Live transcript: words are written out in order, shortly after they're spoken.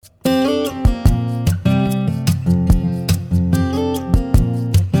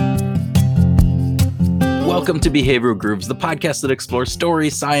Welcome to Behavioral Grooves, the podcast that explores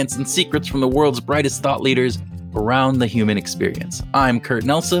stories, science, and secrets from the world's brightest thought leaders around the human experience. I'm Kurt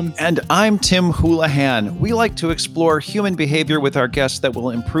Nelson. And I'm Tim Houlihan. We like to explore human behavior with our guests that will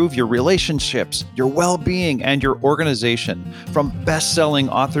improve your relationships, your well-being, and your organization. From best-selling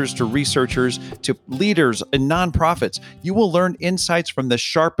authors to researchers to leaders and nonprofits, you will learn insights from the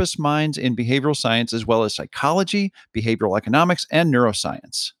sharpest minds in behavioral science, as well as psychology, behavioral economics, and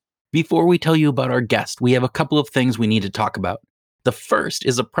neuroscience. Before we tell you about our guest, we have a couple of things we need to talk about. The first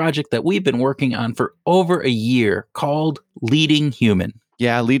is a project that we've been working on for over a year called Leading Human.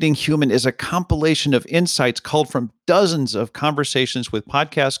 Yeah, Leading Human is a compilation of insights culled from dozens of conversations with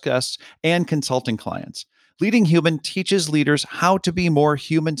podcast guests and consulting clients. Leading Human teaches leaders how to be more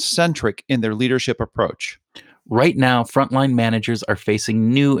human-centric in their leadership approach. Right now, frontline managers are facing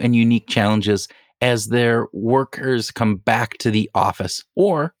new and unique challenges as their workers come back to the office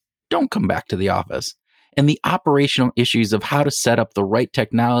or don't come back to the office. And the operational issues of how to set up the right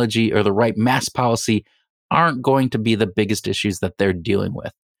technology or the right mass policy aren't going to be the biggest issues that they're dealing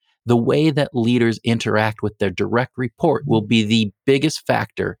with. The way that leaders interact with their direct report will be the biggest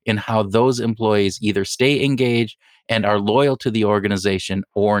factor in how those employees either stay engaged and are loyal to the organization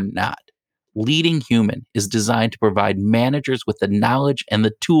or not. Leading Human is designed to provide managers with the knowledge and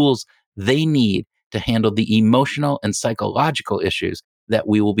the tools they need to handle the emotional and psychological issues that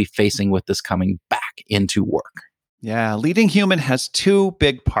we will be facing with this coming back into work. Yeah, Leading Human has two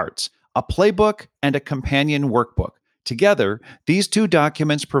big parts, a playbook and a companion workbook. Together, these two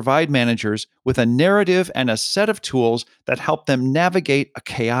documents provide managers with a narrative and a set of tools that help them navigate a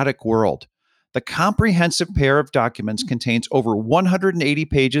chaotic world. The comprehensive pair of documents contains over 180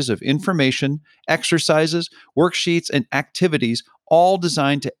 pages of information, exercises, worksheets, and activities, all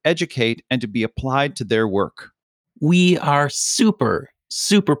designed to educate and to be applied to their work. We are super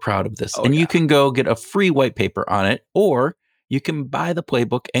proud of this. You can go get a free white paper on it, or you can buy the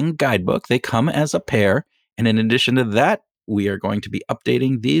playbook and guidebook. They come as a pair. And in addition to that, we are going to be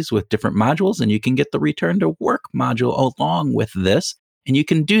updating these with different modules, and you can get the return to work module along with this. And you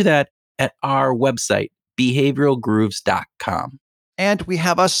can do that at our website, behavioralgrooves.com. And we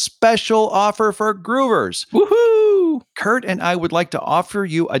have a special offer for Groovers. Woohoo! Kurt and I would like to offer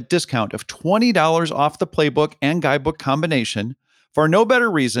you a discount of $20 off the playbook and guidebook combination for no better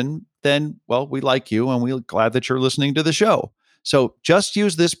reason than, well, we like you and we're glad that you're listening to the show. So just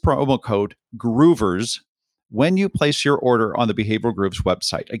use this promo code Groovers when you place your order on the Behavioral Grooves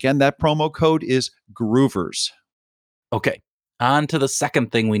website. Again, that promo code is Groovers. Okay, on to the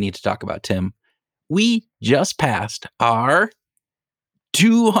second thing we need to talk about, Tim. We just passed our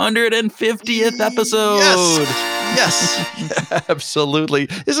 250th episode. Yes, absolutely.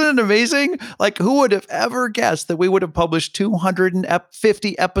 Isn't it amazing? Like, who would have ever guessed that we would have published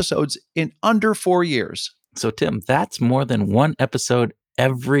 250 episodes in under 4 years? So, Tim, that's more than one episode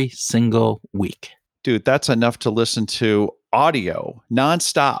every single week. Dude, that's enough to listen to audio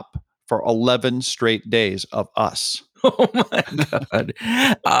nonstop for 11 straight days of us. Oh my God.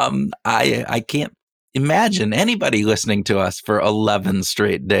 I can't imagine anybody listening to us for 11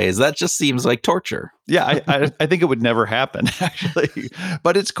 straight days. That just seems like torture. Yeah, I think it would never happen, actually.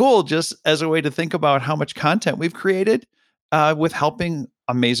 But it's cool just as a way to think about how much content we've created with helping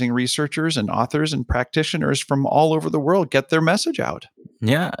amazing researchers and authors and practitioners from all over the world get their message out.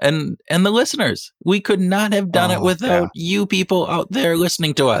 Yeah, and the listeners. We could not have done it without you people out there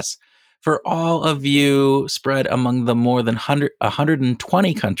listening to us. For all of you spread among the more than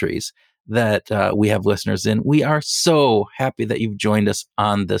 120 countries that we have listeners in, we are so happy that you've joined us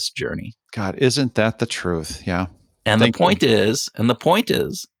on this journey. God, isn't that the truth? Yeah. And the point is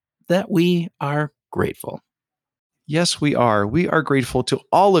that we are grateful. Yes, we are. We are grateful to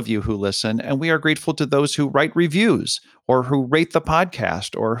all of you who listen, and we are grateful to those who write reviews or who rate the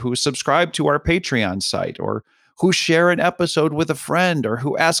podcast or who subscribe to our Patreon site or who share an episode with a friend or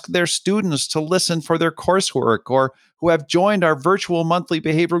who ask their students to listen for their coursework or who have joined our virtual monthly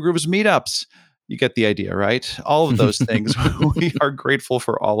Behavioral Grooves meetups. You get the idea, right? All of those things. We are grateful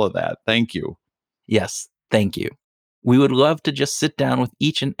for all of that. Thank you. Yes, thank you. We would love to just sit down with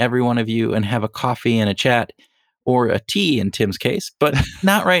each and every one of you and have a coffee and a chat, or a tea in Tim's case, but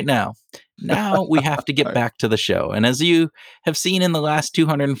not right now. Now we have to get back to the show. And as you have seen in the last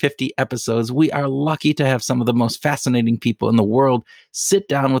 250 episodes, we are lucky to have some of the most fascinating people in the world sit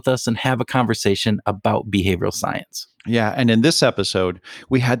down with us and have a conversation about behavioral science. Yeah, and in this episode,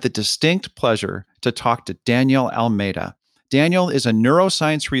 we had the distinct pleasure to talk to Daniel Almeida. Daniel is a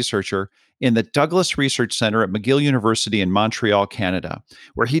neuroscience researcher in the Douglas Research Center at McGill University in Montreal, Canada,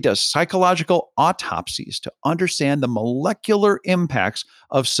 where he does psychological autopsies to understand the molecular impacts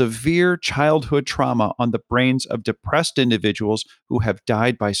of severe childhood trauma on the brains of depressed individuals who have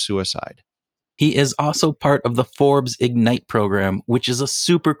died by suicide. He is also part of the Forbes Ignite program, which is a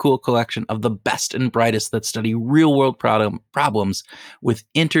super cool collection of the best and brightest that study real world problems with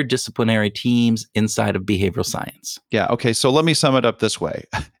interdisciplinary teams inside of behavioral science. Yeah. Okay. So let me sum it up this way.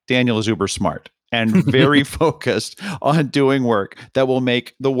 Daniel is uber smart and very focused on doing work that will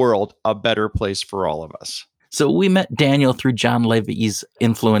make the world a better place for all of us. So we met Daniel through John Levy's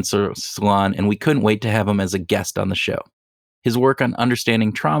Influencer Salon, and we couldn't wait to have him as a guest on the show. His work on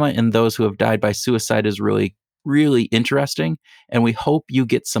understanding trauma in those who have died by suicide is really, really interesting, and we hope you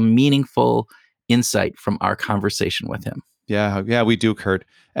get some meaningful insight from our conversation with him. Yeah, we do, Kurt.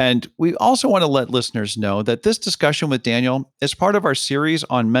 And we also want to let listeners know that this discussion with Daniel is part of our series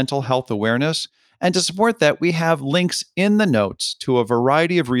on mental health awareness. And to support that, we have links in the notes to a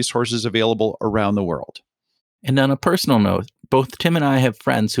variety of resources available around the world. And on a personal note, both Tim and I have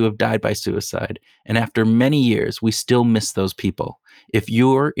friends who have died by suicide, and after many years, we still miss those people. If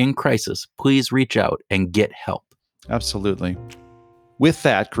you're in crisis, please reach out and get help. Absolutely. With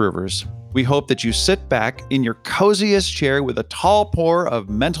that, Groovers, we hope that you sit back in your coziest chair with a tall pour of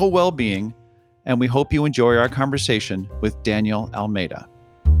mental well-being, and we hope you enjoy our conversation with Daniel Almeida.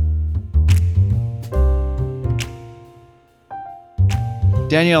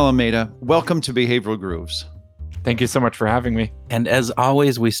 Daniel Almeida, welcome to Behavioral Grooves. Thank you so much for having me. And as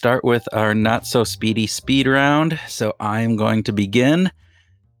always, we start with our not so speedy speed round. So I'm going to begin.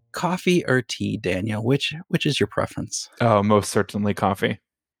 Coffee or tea, Daniel? Which is your preference? Oh, most certainly coffee.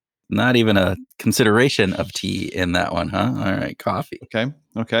 Not even a consideration of tea in that one, huh? All right, coffee.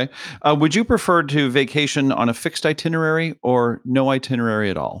 Okay. Would you prefer to vacation on a fixed itinerary or no itinerary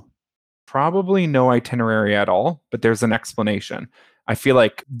at all? Probably no itinerary at all, but there's an explanation. I feel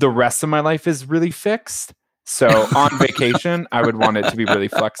like the rest of my life is really fixed. So on vacation, I would want it to be really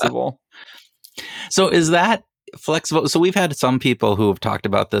flexible. So is that flexible? So we've had some people who have talked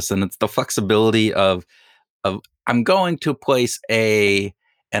about this, and it's the flexibility of I'm going to place A,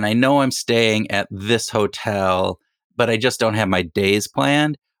 and I know I'm staying at this hotel, but I just don't have my days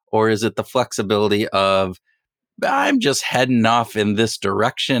planned. Or is it the flexibility of I'm just heading off in this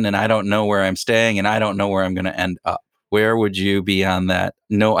direction, and I don't know where I'm staying, and I don't know where I'm going to end up? Where would you be on that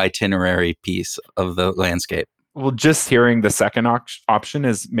no itinerary piece of the landscape? Well, just hearing the second option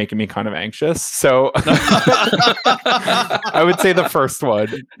is making me kind of anxious. So I would say the first one.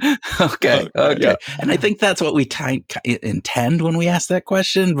 Okay. Yeah. And I think that's what we intend when we ask that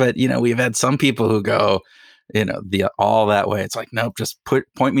question. But, we've had some people who go, all that way. It's like, nope, just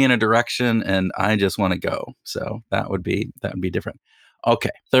point me in a direction and I just want to go. So that would be different.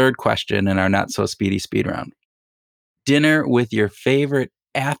 Okay. Third question in our not so speedy speed round. Dinner with your favorite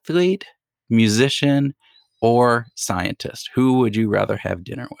athlete, musician, or scientist? Who would you rather have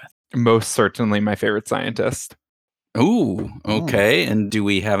dinner with? Most certainly my favorite scientist. Ooh, okay. And do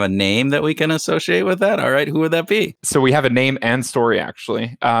we have a name that we can associate with that? All right, who would that be? So we have a name and story,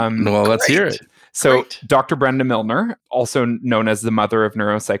 actually. Well, let's hear it. So Dr. Brenda Milner, also known as the mother of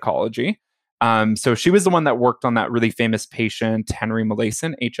neuropsychology. So she was the one that worked on that really famous patient, Henry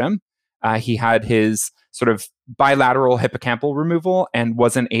Molaison, HM. He had his sort of bilateral hippocampal removal and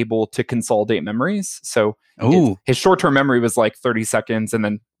wasn't able to consolidate memories. So his short-term memory was like 30 seconds and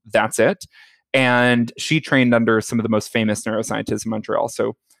then that's it. And she trained under some of the most famous neuroscientists in Montreal.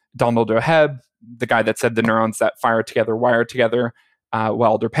 So Donald O'Hebb, the guy that said the neurons that fire together wire together.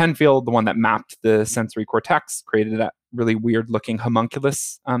 Wilder Penfield, the one that mapped the sensory cortex, created that really weird-looking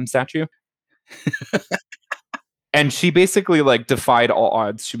homunculus statue. And she basically defied all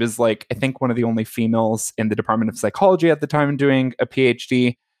odds. She was I think one of the only females in the Department of Psychology at the time doing a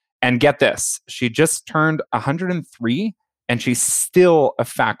PhD. And get this, she just turned 103 and she's still a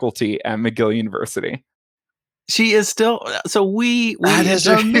faculty at McGill University. She is still. So that is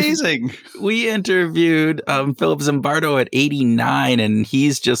amazing. We interviewed Philip Zimbardo at 89, and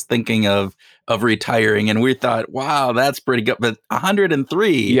he's just thinking of retiring. And we thought, wow, that's pretty good. But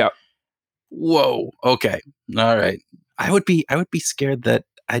 103. Yeah. Whoa. Okay. All right. I would be scared that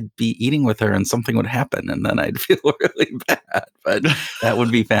I'd be eating with her and something would happen, and then I'd feel really bad. But that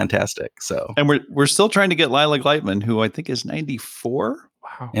would be fantastic. So, and we're still trying to get Lila Gleitman, who I think is 94.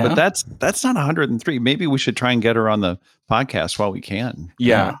 Wow. Yeah. But that's not 103. Maybe we should try and get her on the podcast while we can.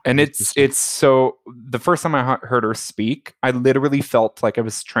 Yeah. And it's so the first time I heard her speak, I literally felt like I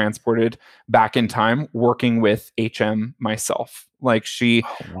was transported back in time working with HM myself. She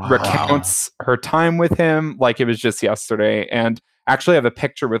recounts her time with him like it was just yesterday. And Actually, I have a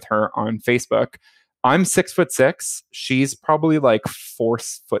picture with her on Facebook. I'm 6'6". She's probably like 4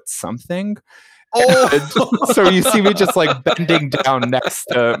 foot something. And so you see me just like bending down next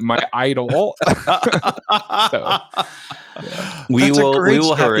to my idol. So, yeah. We That's a will great have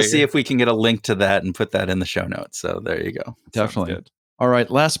to story. see if we can get a link to that and put that in the show notes. So there you go. Definitely. good. All right,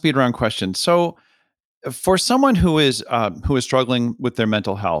 last speed round question. So, for someone who is struggling with their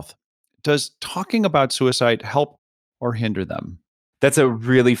mental health, does talking about suicide help or hinder them? That's a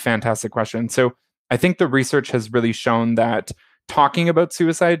really fantastic question. So I think the research has really shown that talking about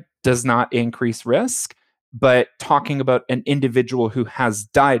suicide does not increase risk, but talking about an individual who has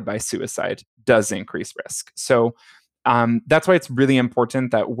died by suicide does increase risk. So that's why it's really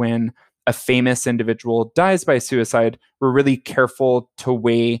important that when a famous individual dies by suicide, we're really careful to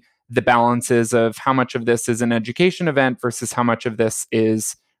weigh the balances of how much of this is an education event versus how much of this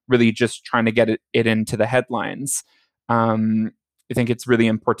is really just trying to get it into the headlines. I think it's really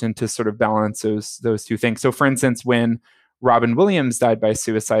important to sort of balance those two things. So, for instance, when Robin Williams died by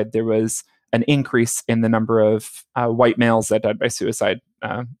suicide, there was an increase in the number of white males that died by suicide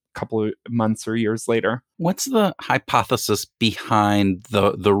a couple of months or years later. What's the hypothesis behind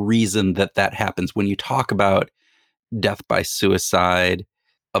the reason that happens when you talk about death by suicide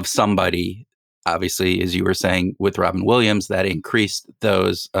of somebody? Obviously, as you were saying with Robin Williams, that increased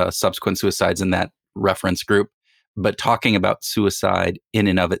those subsequent suicides in that reference group. But talking about suicide in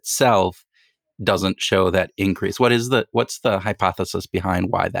and of itself doesn't show that increase. What's the hypothesis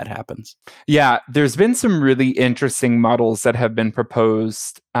behind why that happens? Yeah, there's been some really interesting models that have been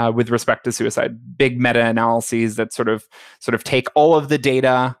proposed with respect to suicide. Big meta-analyses that sort of take all of the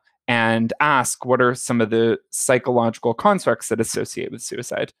data and ask what are some of the psychological constructs that associate with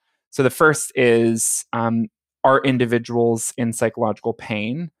suicide. So the first is, are individuals in psychological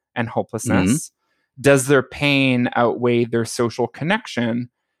pain and hopelessness? Mm-hmm. Does their pain outweigh their social connection?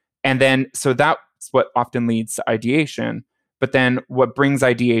 And then, so that's what often leads to ideation. But then what brings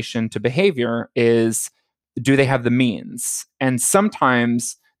ideation to behavior is, do they have the means? And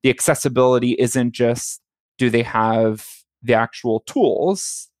sometimes the accessibility isn't just, do they have the actual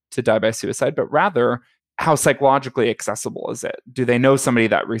tools to die by suicide, but rather, how psychologically accessible is it? Do they know somebody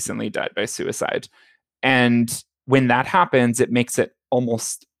that recently died by suicide? And when that happens, it makes it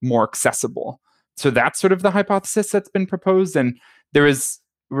almost more accessible. So that's sort of the hypothesis that's been proposed. And there is,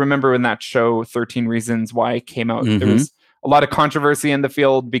 remember when that show 13 Reasons Why came out, Mm-hmm. there was a lot of controversy in the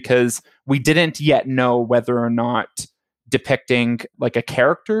field because we didn't yet know whether or not depicting like a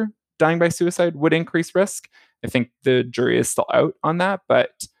character dying by suicide would increase risk. I think the jury is still out on that,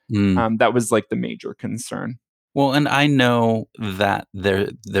 but that was like the major concern. Well, and I know that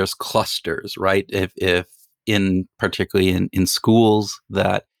there's clusters, right? If in particularly in schools,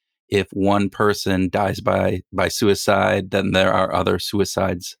 that if one person dies by suicide, then there are other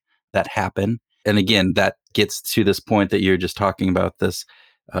suicides that happen. And again, that gets to this point that you're just talking about, this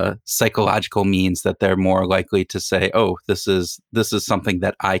psychological means that they're more likely to say, oh, this is something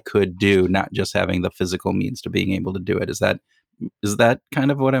that I could do, not just having the physical means to being able to do it. Is that kind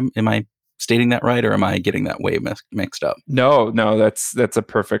of what am I stating that right, or am I getting that way mixed up? No, that's a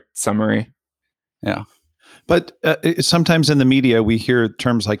perfect summary. Yeah. But sometimes in the media, we hear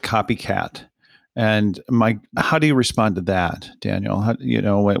terms like copycat. And how do you respond to that, Daniel? How,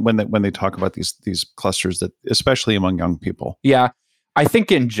 when they talk about these clusters, that especially among young people? Yeah, I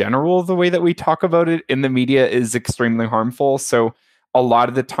think in general, the way that we talk about it in the media is extremely harmful. So a lot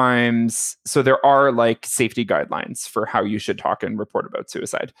of the times, so there are like safety guidelines for how you should talk and report about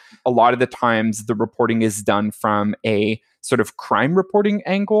suicide. A lot of the times, the reporting is done from a sort of crime reporting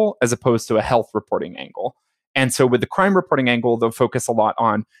angle as opposed to a health reporting angle. And so with the crime reporting angle, they'll focus a lot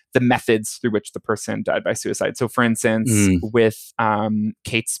on the methods through which the person died by suicide. So for instance, with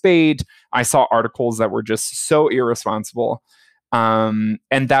Kate Spade, I saw articles that were just so irresponsible. And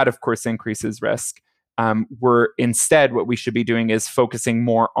that, of course, increases risk. We're instead, what we should be doing is focusing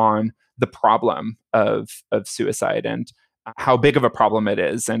more on the problem of suicide and how big of a problem it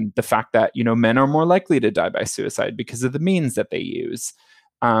is, and the fact that men are more likely to die by suicide because of the means that they use.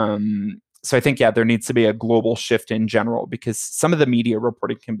 So I think, there needs to be a global shift in general, because some of the media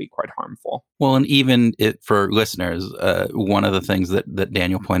reporting can be quite harmful. Well, and even for listeners, one of the things that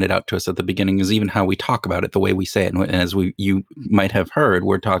Daniel pointed out to us at the beginning is even how we talk about it, the way we say it. And as you might have heard,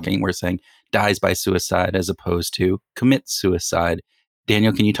 we're saying dies by suicide as opposed to commits suicide.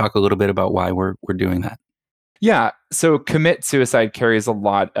 Daniel, can you talk a little bit about why we're doing that? Yeah. So commit suicide carries a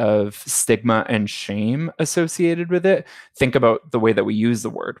lot of stigma and shame associated with it. Think about the way that we use the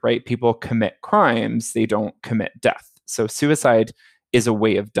word, right? People commit crimes, they don't commit death. So suicide is a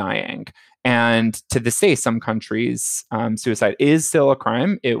way of dying. And to this day, some countries, suicide is still a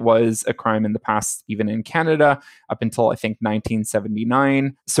crime. It was a crime in the past, even in Canada, up until I think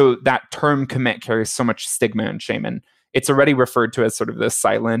 1979. So that term commit carries so much stigma and shame. And it's already referred to as sort of the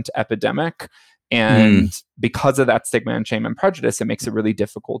silent epidemic. And because of that stigma and shame and prejudice, it makes it really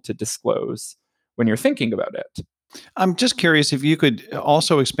difficult to disclose when you're thinking about it. I'm just curious if you could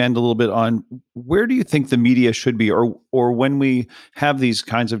also expand a little bit on where do you think the media should be, or when we have these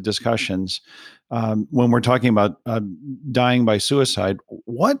kinds of discussions, when we're talking about dying by suicide,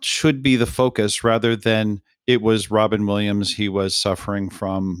 what should be the focus rather than it was Robin Williams, he was suffering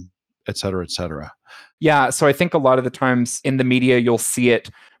from, et cetera, et cetera? Yeah, so I think a lot of the times in the media, you'll see it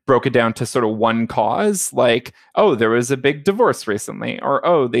broken down to sort of one cause, like, oh, there was a big divorce recently, or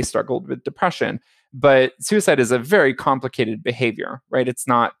oh, they struggled with depression. But suicide is a very complicated behavior, right? It's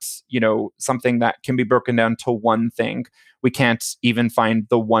not, something that can be broken down to one thing. We can't even find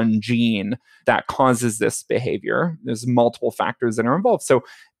the one gene that causes this behavior. There's multiple factors that are involved. So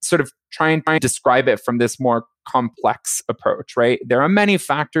sort of try and describe it from this more complex approach, right? There are many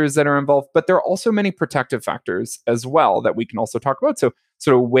factors that are involved, but there are also many protective factors as well that we can also talk about. So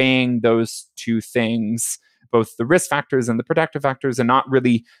sort of weighing those two things, both the risk factors and the protective factors, and not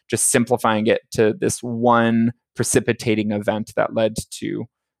really just simplifying it to this one precipitating event that led to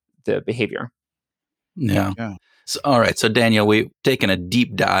the behavior. Yeah. So, all right. So Daniel, we've taken a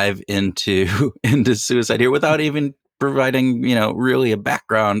deep dive into suicide here without even providing, really a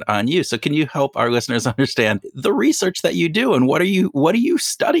background on you. So can you help our listeners understand the research that you do and what do you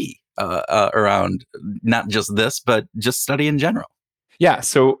study around not just this, but just study in general? Yeah,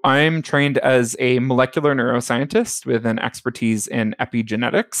 so I'm trained as a molecular neuroscientist with an expertise in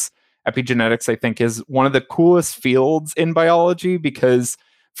epigenetics. Epigenetics, I think, is one of the coolest fields in biology because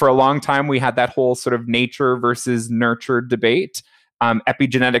for a long time we had that whole sort of nature versus nurture debate.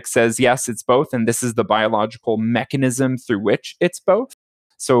 Epigenetics says, yes, it's both, and this is the biological mechanism through which it's both.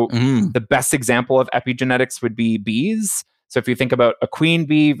 So the best example of epigenetics would be bees. So if you think about a queen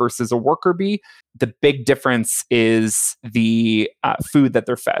bee versus a worker bee, the big difference is the food that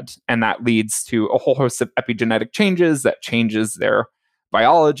they're fed. And that leads to a whole host of epigenetic changes that changes their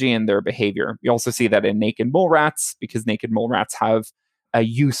biology and their behavior. You also see that in naked mole rats, because naked mole rats have a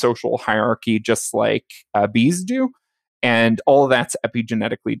eusocial hierarchy just like bees do. And all of that's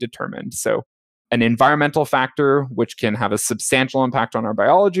epigenetically determined. So an environmental factor, which can have a substantial impact on our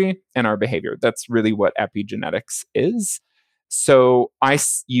biology and our behavior. That's really what epigenetics is. So I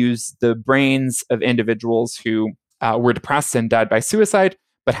use the brains of individuals who were depressed and died by suicide,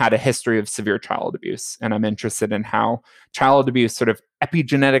 but had a history of severe child abuse. And I'm interested in how child abuse sort of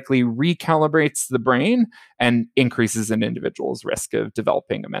epigenetically recalibrates the brain and increases an individual's risk of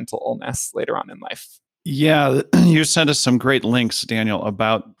developing a mental illness later on in life. Yeah, you sent us some great links, Daniel,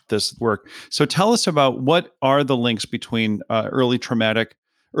 about this work. So tell us about what are the links between early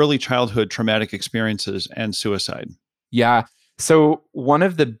childhood traumatic experiences and suicide? Yeah. So one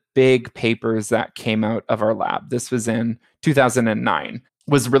of the big papers that came out of our lab, this was in 2009,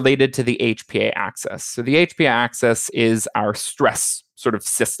 was related to the HPA axis. So the HPA axis is our stress sort of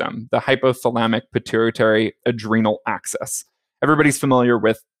system, the hypothalamic pituitary adrenal axis. Everybody's familiar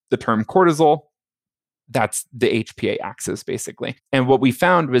with the term cortisol. That's the HPA axis, basically. And what we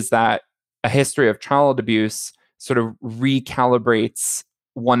found was that a history of child abuse sort of recalibrates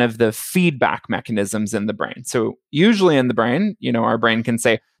one of the feedback mechanisms in the brain. So usually in the brain, our brain can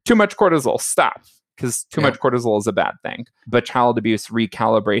say, too much cortisol, stop, because too much cortisol is a bad thing. But child abuse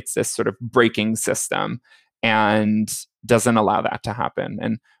recalibrates this sort of braking system and doesn't allow that to happen.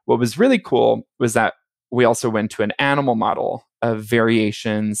 And what was really cool was that we also went to an animal model of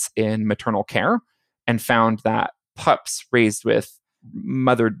variations in maternal care and found that pups raised with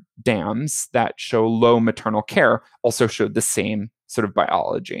mother dams that show low maternal care also showed the same sort of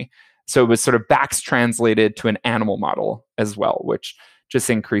biology. So it was sort of backs translated to an animal model as well, which just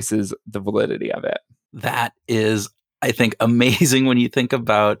increases the validity of it. That is, I think, amazing when you think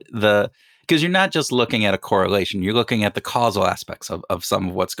about because you're not just looking at a correlation, you're looking at the causal aspects of some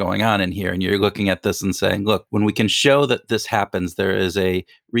of what's going on in here. And you're looking at this and saying, look, when we can show that this happens, there is a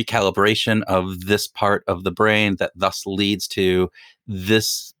recalibration of this part of the brain that thus leads to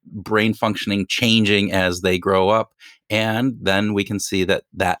this brain functioning changing as they grow up. And then we can see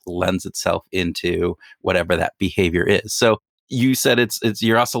that lends itself into whatever that behavior is. So you said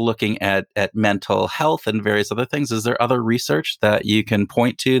you're also looking at mental health and various other things. Is there other research that you can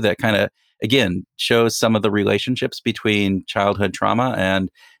point to that kind of, again, shows some of the relationships between childhood trauma and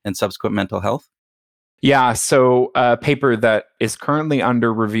subsequent mental health? Yeah, so a paper that is currently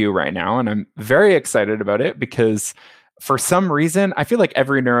under review right now, and I'm very excited about it because for some reason, I feel like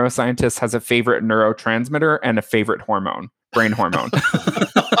every neuroscientist has a favorite neurotransmitter and a favorite hormone, brain hormone.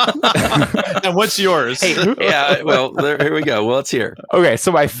 And what's yours? Hey, yeah, well, here we go. Well, let's hear. Okay,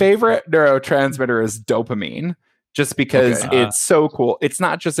 so my favorite neurotransmitter is dopamine, just because it's so cool. It's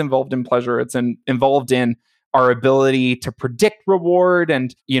not just involved in pleasure, it's involved in our ability to predict reward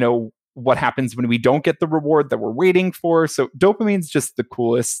and, what happens when we don't get the reward that we're waiting for. So dopamine's just the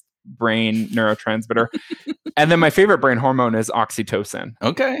coolest brain neurotransmitter. And then my favorite brain hormone is oxytocin.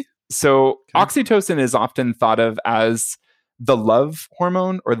 Okay. So oxytocin is often thought of as the love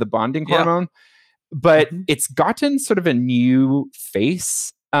hormone or the bonding hormone, but it's gotten sort of a new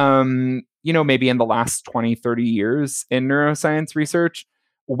face, maybe in the last 20, 30 years in neuroscience research,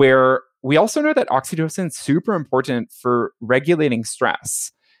 where we also know that oxytocin is super important for regulating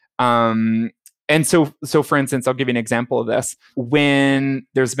stress. And so for instance, I'll give you an example of this. When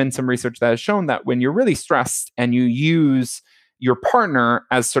there's been some research that has shown that when you're really stressed and you use your partner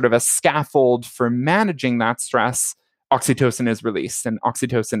as sort of a scaffold for managing that stress, oxytocin is released, and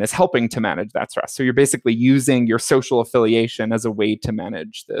oxytocin is helping to manage that stress. So you're basically using your social affiliation as a way to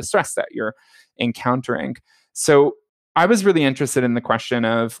manage the stress that you're encountering. So I was really interested in the question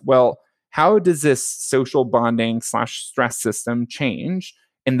of, well, how does this social bonding / stress system change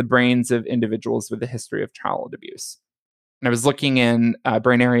in the brains of individuals with a history of child abuse? And I was looking in a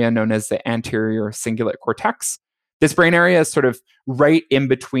brain area known as the anterior cingulate cortex. This brain area is sort of right in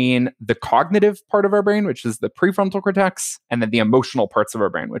between the cognitive part of our brain, which is the prefrontal cortex, and then the emotional parts of our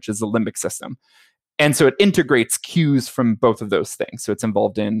brain, which is the limbic system. And so it integrates cues from both of those things. So it's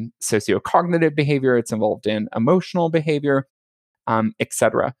involved in sociocognitive behavior, it's involved in emotional behavior,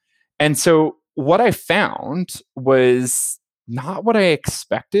 etc. And so what I found was not what I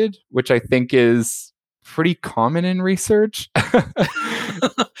expected, which I think is pretty common in research.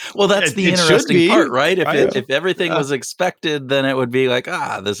 Well, that's the interesting part, right? If everything was expected, then it would be like,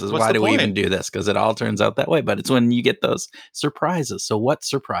 this is why do we even do this? Because it all turns out that way. But it's when you get those surprises. So what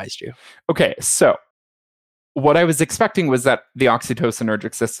surprised you? Okay, so what I was expecting was that the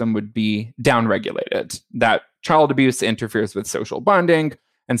oxytocinergic system would be downregulated, that child abuse interferes with social bonding,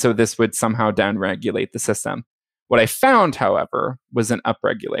 and so this would somehow downregulate the system. What I found, however, was an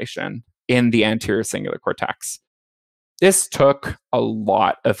upregulation in the anterior cingulate cortex. This took a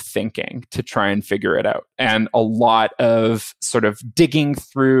lot of thinking to try and figure it out, and a lot of sort of digging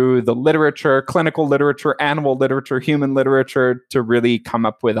through the literature, clinical literature, animal literature, human literature, to really come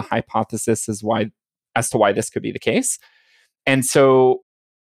up with a hypothesis as to why this could be the case. And so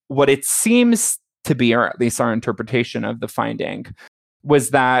what it seems to be, or at least our interpretation of the finding,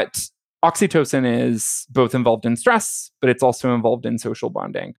 was that oxytocin is both involved in stress, but it's also involved in social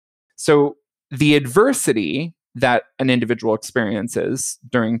bonding. So the adversity that an individual experiences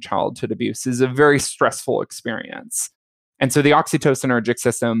during childhood abuse is a very stressful experience. And so the oxytocinergic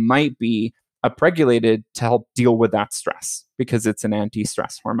system might be upregulated to help deal with that stress because it's an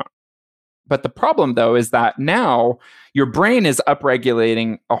anti-stress hormone. But the problem, though, is that now your brain is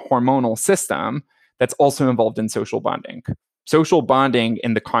upregulating a hormonal system that's also involved in social bonding. Social bonding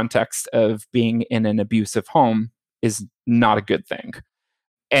in the context of being in an abusive home is not a good thing.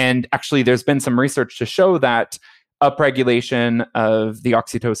 And actually, there's been some research to show that upregulation of the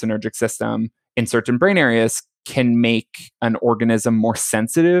oxytocinergic system in certain brain areas can make an organism more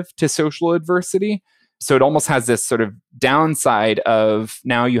sensitive to social adversity. So it almost has this sort of downside of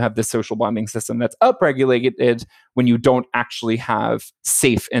now you have this social bonding system that's upregulated when you don't actually have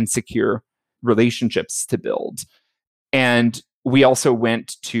safe and secure relationships to build. And we also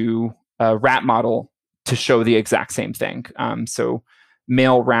went to a rat model to show the exact same thing. So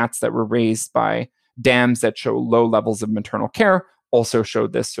male rats that were raised by dams that show low levels of maternal care also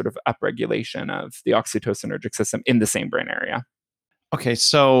showed this sort of upregulation of the oxytocinergic system in the same brain area. Okay,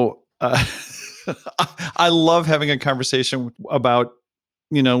 so I love having a conversation about,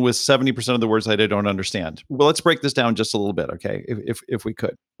 with 70% of the words that I don't understand. Well, let's break this down just a little bit, okay? If we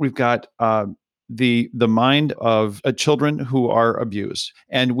could. We've got the mind of children who are abused,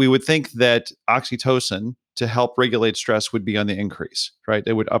 and we would think that oxytocin to help regulate stress would be on the increase, right?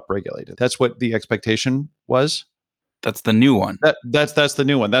 It would upregulate it. That's what the expectation was. That's the new one. That's the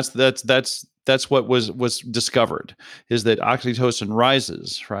new one. That's what was discovered, is that oxytocin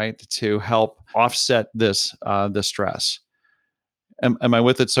rises, right, to help offset this the stress. Am I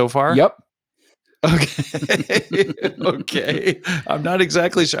with it so far? Yep. Okay. Okay. I'm not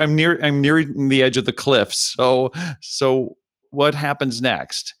exactly sure. I'm nearing the edge of the cliff. So what happens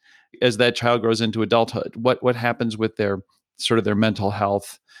next as that child grows into adulthood? What happens with their mental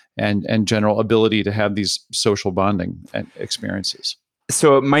health and general ability to have these social bonding experiences?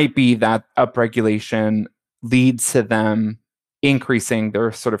 So it might be that upregulation leads to them increasing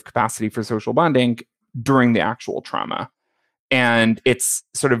their sort of capacity for social bonding during the actual trauma. And it's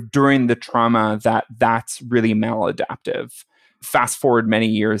sort of during the trauma that's really maladaptive. Fast forward many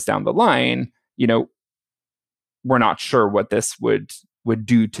years down the line, we're not sure what this would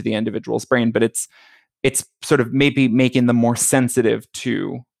do to the individual's brain, but it's sort of maybe making them more sensitive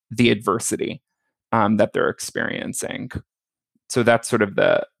to the adversity that they're experiencing. So that's sort of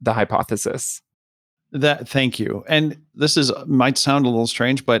the hypothesis. Thank you. And this might sound a little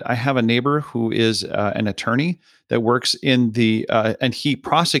strange, but I have a neighbor who is an attorney that works in and he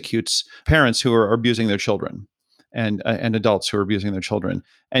prosecutes parents who are abusing their children and adults who are abusing their children.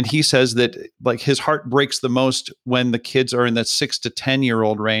 And he says that like his heart breaks the most when the kids are in that 6 to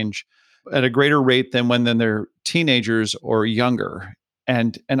 10-year-old range at a greater rate than when they're teenagers or younger.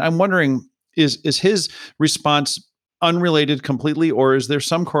 And I'm wondering, is his response unrelated completely, or is there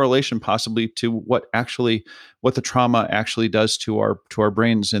some correlation possibly to what the trauma actually does to our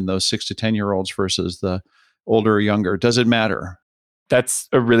brains in those 6 to 10-year-olds versus the older or younger? Does it matter? That's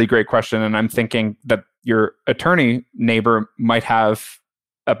a really great question. And I'm thinking that your attorney neighbor might have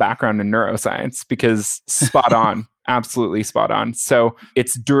a background in neuroscience, because spot on, absolutely spot on. So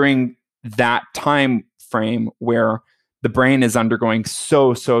it's during that time frame where the brain is undergoing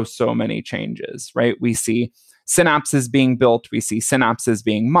so many changes, right? We see synapses being built, we see synapses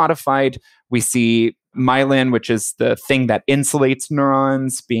being modified, we see myelin, which is the thing that insulates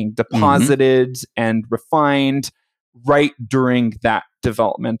neurons, being deposited and refined right during that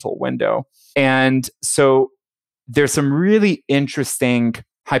developmental window. And so there's some really interesting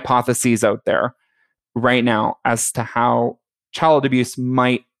hypotheses out there right now as to how child abuse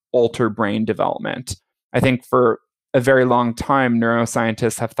might alter brain development. I think for a very long time,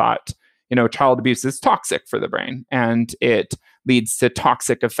 neuroscientists have thought, child abuse is toxic for the brain and it leads to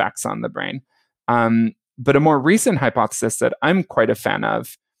toxic effects on the brain. But a more recent hypothesis that I'm quite a fan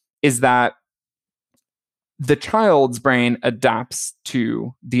of is that the child's brain adapts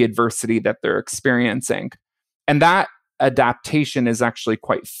to the adversity that they're experiencing. And that adaptation is actually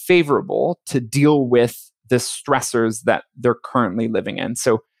quite favorable to deal with the stressors that they're currently living in.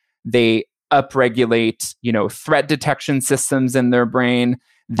 So they upregulate, threat detection systems in their brain.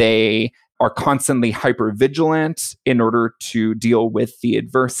 They are constantly hypervigilant in order to deal with the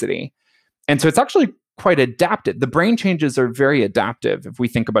adversity. And so it's actually quite adapted. The brain changes are very adaptive if we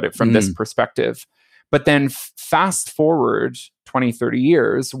think about it from this perspective. But then fast forward 20, 30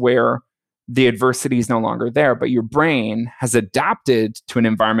 years where the adversity is no longer there, but your brain has adapted to an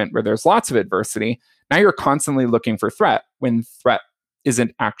environment where there's lots of adversity. Now you're constantly looking for threat when threat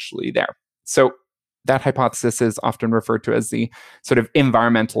isn't actually there. So that hypothesis is often referred to as the sort of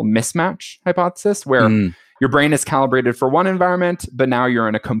environmental mismatch hypothesis, where your brain is calibrated for one environment, but now you're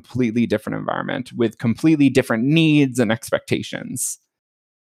in a completely different environment with completely different needs and expectations.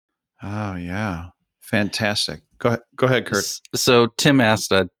 Oh, yeah. Fantastic. Go ahead, Kurt. So Tim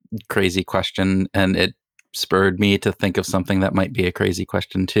asked a crazy question, and it spurred me to think of something that might be a crazy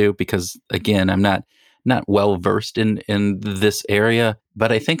question too, because again, I'm not well versed in this area,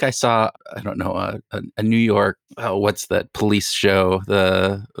 but I think I saw, I don't know, a New York, what's that police show?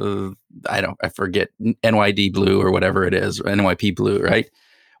 I forget, NYD Blue or whatever it is, NYP Blue, right?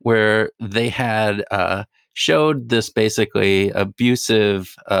 Where they had showed this basically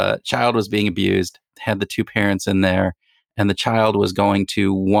abusive child was being abused, had the two parents in there, and the child was going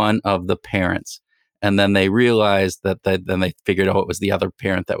to one of the parents. And then they realized that then they figured out it was the other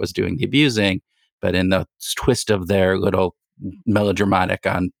parent that was doing the abusing. But in the twist of their little melodramatic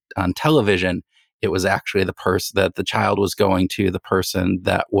on television, it was actually the person that the child was going to the person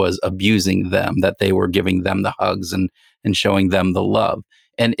that was abusing them, that they were giving them the hugs and showing them the love.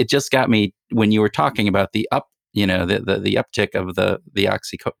 And it just got me when you were talking about the uptick of the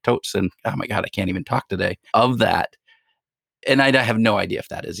oxytocin. Oh my God, I can't even talk today of that. And I have no idea if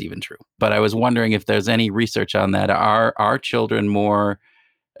that is even true. But I was wondering if there's any research on that. Are children more,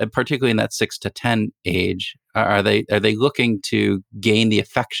 particularly in that 6 to 10 age, are they looking to gain the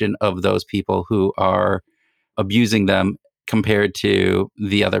affection of those people who are abusing them compared to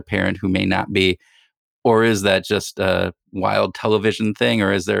the other parent who may not be? Or is that just a wild television thing?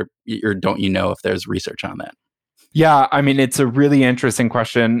 Or don't you know if there's research on that? Yeah, I mean, it's a really interesting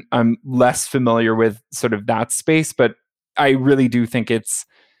question. I'm less familiar with sort of that space, but I really do think it's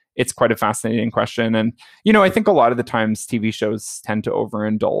quite a fascinating question. And, I think a lot of the times TV shows tend to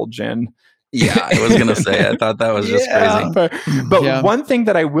overindulge in. Yeah, I was going to say, I thought that was just crazy. But one thing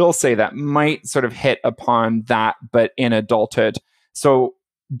that I will say that might sort of hit upon that, but in adulthood. So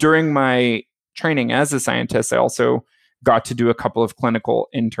during my training as a scientist, I also got to do a couple of clinical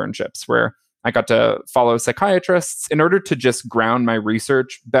internships where I got to follow psychiatrists in order to just ground my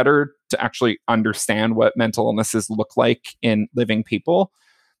research better to actually understand what mental illnesses look like in living people.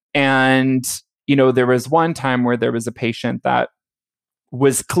 And, there was one time where there was a patient that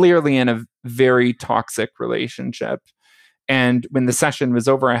was clearly in a very toxic relationship. And when the session was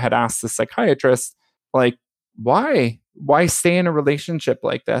over, I had asked the psychiatrist, like, why? Why stay in a relationship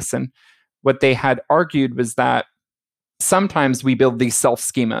like this? And what they had argued was that sometimes we build these self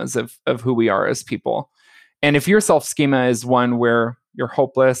schemas of who we are as people. And if your self schema is one where you're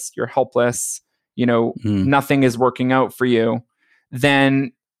hopeless, you're helpless, nothing is working out for you,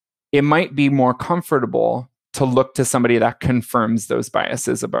 then it might be more comfortable to look to somebody that confirms those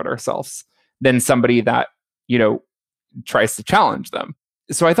biases about ourselves than somebody that, tries to challenge them.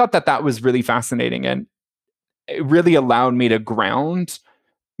 So I thought that was really fascinating, and it really allowed me to ground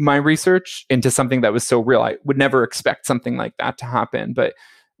my research into something that was so real. I would never expect something like that to happen. But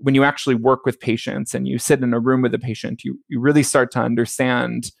when you actually work with patients and you sit in a room with a patient, you really start to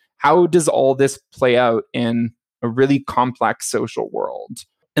understand, how does all this play out in a really complex social world?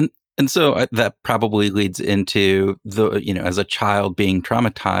 And so that probably leads into as a child being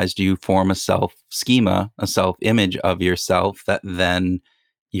traumatized, you form a self-schema, a self-image of yourself that then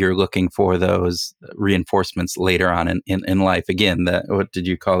you're looking for those reinforcements later on in life. Again, what did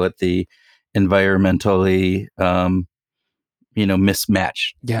you call it? The environmentally,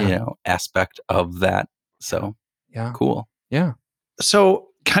 mismatch, aspect of that. So, cool. Yeah. So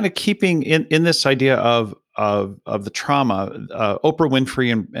kind of keeping in this idea of the trauma, Oprah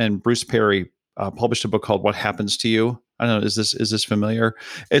Winfrey and Bruce Perry published a book called "What Happens to You." I don't know. Is this familiar?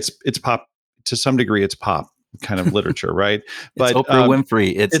 It's pop to some degree. It's pop kind of literature, right? But it's Oprah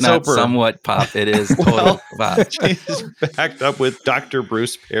Winfrey. It's not Oprah. Somewhat pop. It is total pop. She's backed up with Dr.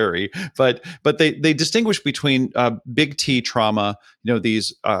 Bruce Perry, but they distinguish between big T trauma,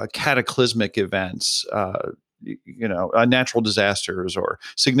 these cataclysmic events. Natural disasters or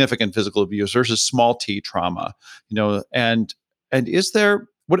significant physical abuse versus small T trauma, and is there,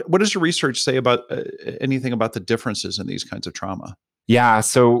 what does your research say about anything about the differences in these kinds of trauma? Yeah.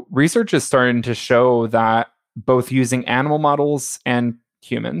 So research is starting to show that both using animal models and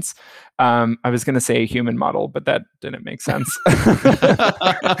humans, I was going to say human model, but that didn't make sense.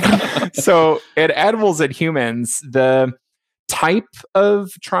 So in animals and humans, the type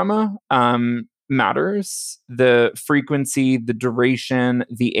of trauma, matters, the frequency, the duration,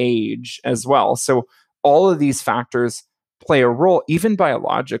 the age as well. So all of these factors play a role, even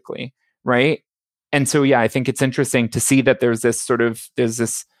biologically, right? And so, I think it's interesting to see that there's this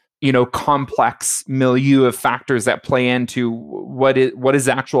complex milieu of factors that play into what is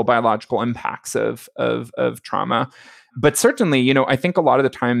actual biological impacts of trauma. But certainly, I think a lot of the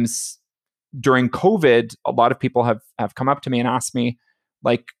times during COVID, a lot of people have come up to me and asked me,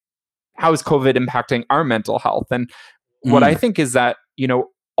 like, how is COVID impacting our mental health? And what I think is that,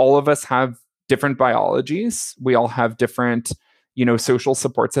 all of us have different biologies. We all have different, social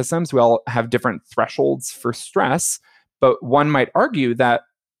support systems. We all have different thresholds for stress. But one might argue that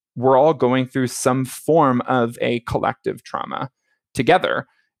we're all going through some form of a collective trauma together.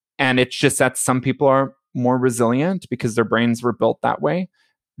 And it's just that some people are more resilient because their brains were built that way.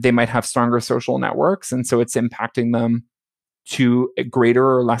 They might have stronger social networks. And so it's impacting them to a greater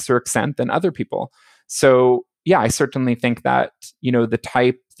or lesser extent than other people. So, I certainly think that, the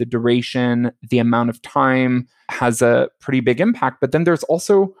type, the duration, the amount of time has a pretty big impact. But then there's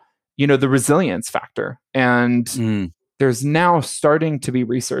also, the resilience factor. And there's now starting to be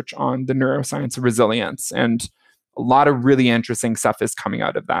research on the neuroscience of resilience. And a lot of really interesting stuff is coming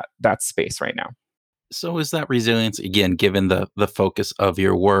out of that space right now. So is that resilience, again, given the focus of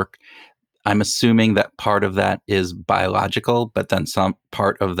your work, I'm assuming that part of that is biological, but then some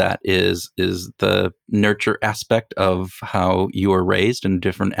part of that is the nurture aspect of how you were raised and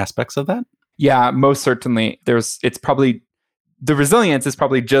different aspects of that? Yeah, most certainly. It's probably, the resilience is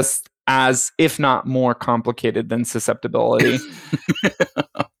probably just as, if not more complicated than susceptibility.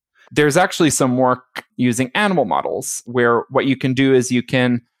 There's actually some work using animal models where what you can do is you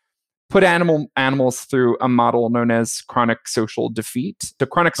can put animals through a model known as chronic social defeat. The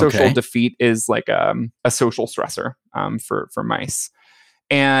chronic social defeat is like a social stressor for mice.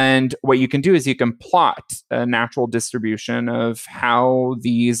 And what you can do is you can plot a natural distribution of how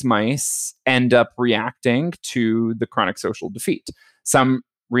these mice end up reacting to the chronic social defeat. Some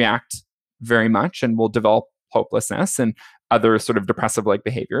react very much and will develop hopelessness and other sort of depressive-like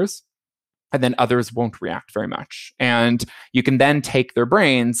behaviors. And then others won't react very much. And you can then take their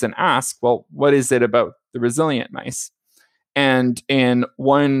brains and ask, well, what is it about the resilient mice? And in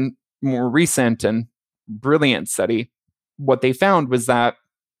one more recent and brilliant study, what they found was that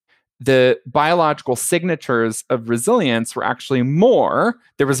the biological signatures of resilience were actually more.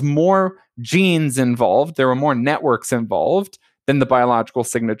 There was more genes involved. There were more networks involved than the biological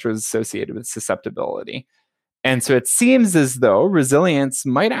signatures associated with susceptibility. And so it seems as though resilience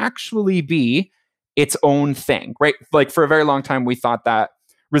might actually be its own thing, right? Like for a very long time, we thought that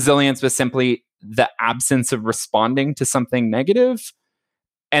resilience was simply the absence of responding to something negative.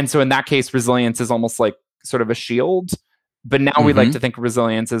 And so in that case, resilience is almost like sort of a shield. But now we like to think of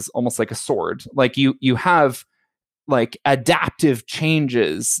resilience as almost like a sword. Like you have like adaptive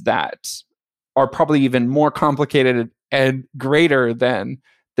changes that are probably even more complicated and greater than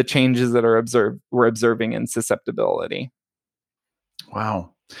the changes that we're observing in susceptibility.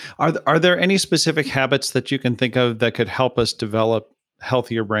 Wow. Are there any specific habits that you can think of that could help us develop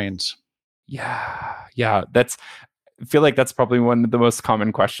healthier brains? Yeah. I feel like that's probably one of the most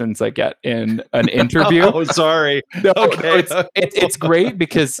common questions I get in an interview. Oh, sorry. No, it's great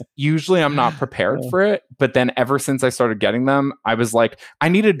because usually I'm not prepared for it. But then ever since I started getting them, I was like, I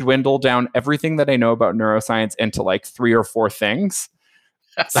need to dwindle down everything that I know about neuroscience into like 3 or 4 things.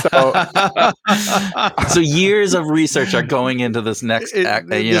 So years of research are going into this next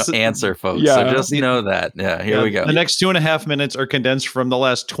answer, folks. Yeah. So just know that. Yeah, here we go. The next 2.5 minutes are condensed from the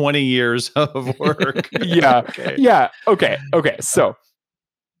last 20 years of work. Okay. So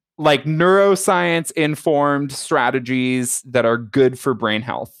like neuroscience informed strategies that are good for brain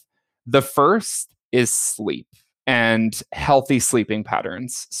health. The first is sleep and healthy sleeping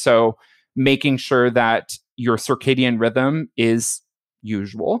patterns. So making sure that your circadian rhythm is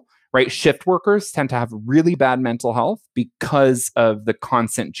usual, right? Shift workers tend to have really bad mental health because of the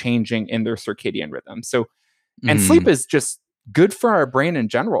constant changing in their circadian rhythm. So, and sleep is just good for our brain in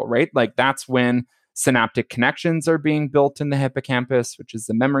general, right? Like that's when synaptic connections are being built in the hippocampus, which is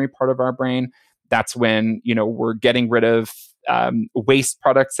the memory part of our brain. That's when, we're getting rid of waste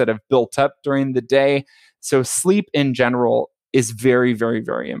products that have built up during the day. So sleep in general is very, very,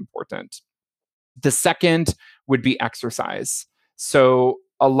 very important. The second would be exercise. So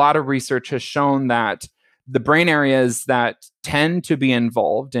a lot of research has shown that the brain areas that tend to be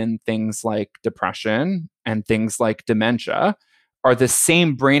involved in things like depression and things like dementia are the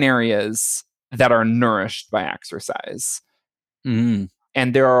same brain areas that are nourished by exercise. And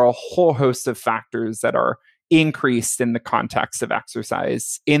there are a whole host of factors that are increased in the context of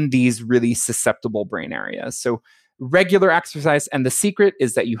exercise in these really susceptible brain areas. So regular exercise, and the secret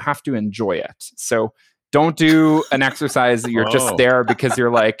is that you have to enjoy it. So don't do an exercise that you're just there because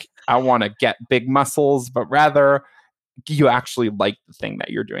you're like, I want to get big muscles, but rather you actually like the thing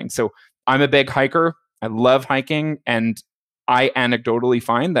that you're doing. So I'm a big hiker. I love hiking. And I anecdotally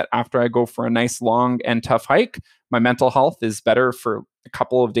find that after I go for a nice long and tough hike, my mental health is better for a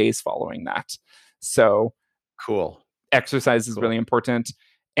couple of days following that. So cool. Exercise is really important.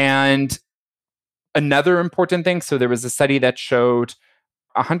 And another important thing, so there was a study that showed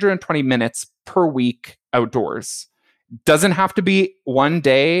 120 minutes per week outdoors. Doesn't have to be one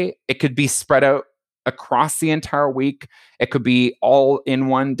day. It could be spread out across the entire week. It could be all in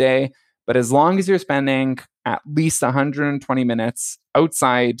one day. But as long as you're spending at least 120 minutes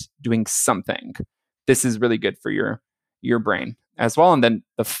outside doing something, this is really good for your brain as well. And then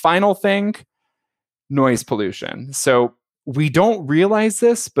the final thing, noise pollution. So we don't realize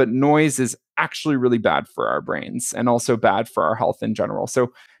this, but noise is actually really bad for our brains and also bad for our health in general.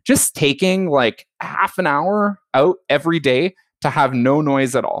 So just taking like half an hour out every day to have no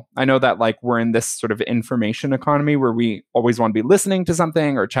noise at all. I know that like we're in this sort of information economy where we always want to be listening to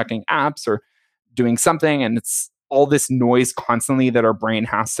something or checking apps or doing something, and it's all this noise constantly that our brain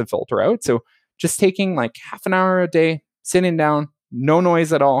has to filter out. So just taking like half an hour a day, sitting down, no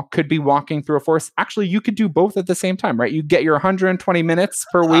noise at all, could be walking through a forest. Actually, you could do both at the same time, right? You get your 120 minutes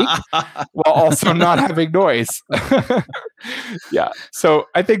per week while also not having noise. Yeah. So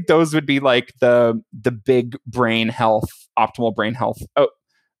I think those would be like the big brain health, optimal brain health. Oh,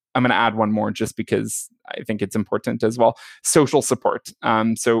 I'm going to add one more just because I think it's important as well. Social support.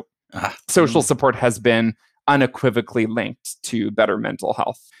 Social support has been unequivocally linked to better mental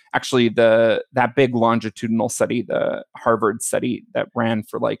health. Actually, that big longitudinal study, the Harvard study that ran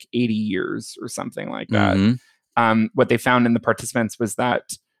for like 80 years or something like that, what they found in the participants was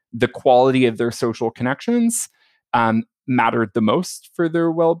that the quality of their social connections mattered the most for their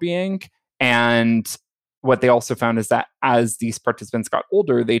well-being. And what they also found is that as these participants got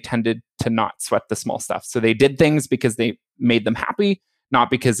older, they tended to not sweat the small stuff. So they did things because they made them happy, not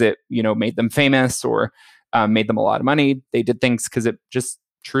because it, made them famous or made them a lot of money. They did things because it just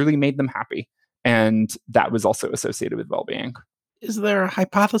truly made them happy. And that was also associated with well-being. Is there a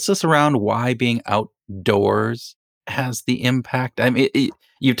hypothesis around why being outdoors has the impact? I mean,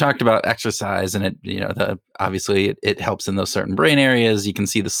 you've talked about exercise, and obviously it helps in those certain brain areas. You can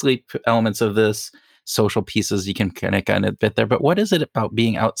see the sleep elements of this, social pieces. You can kind of fit there. But what is it about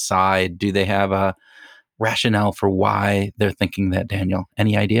being outside? Do they have a rationale for why they're thinking that, Daniel?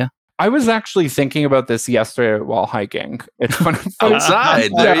 Any idea? I was actually thinking about this yesterday while hiking. It's funny.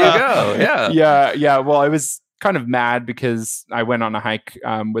 Outside. There you go. Yeah. Yeah. Well, I was kind of mad because I went on a hike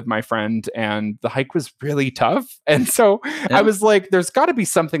with my friend, and the hike was really tough. And so I was like, there's got to be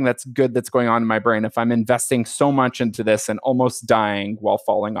something that's good that's going on in my brain if I'm investing so much into this and almost dying while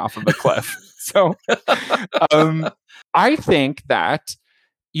falling off of a cliff. So I think that,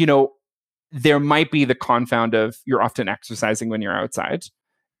 there might be the confound of you're often exercising when you're outside.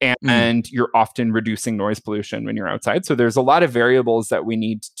 And you're often reducing noise pollution when you're outside. So there's a lot of variables that we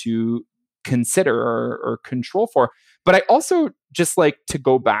need to consider or control for. But I also just like to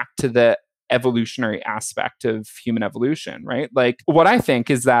go back to the evolutionary aspect of human evolution, right? Like what I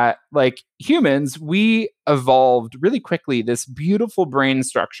think is that like humans, we evolved really quickly this beautiful brain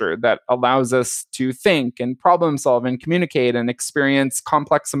structure that allows us to think and problem solve and communicate and experience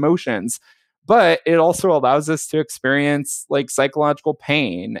complex emotions. But it also allows us to experience like psychological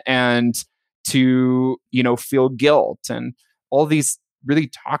pain and to, feel guilt and all these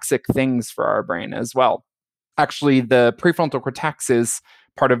really toxic things for our brain as well. Actually, the prefrontal cortex is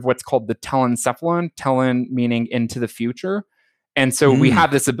part of what's called the telencephalon, telen meaning into the future. And so we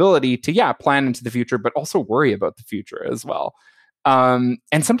have this ability to, plan into the future, but also worry about the future as well. And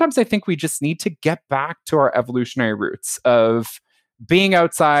sometimes I think we just need to get back to our evolutionary roots of being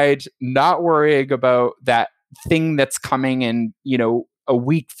outside, not worrying about that thing that's coming in, a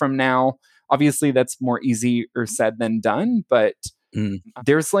week from now. Obviously, that's more easier said than done, but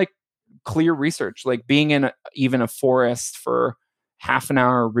there's like clear research, like being in even a forest for half an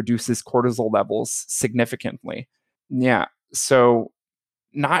hour reduces cortisol levels significantly. Yeah. So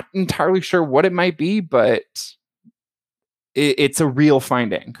not entirely sure what it might be, but it's a real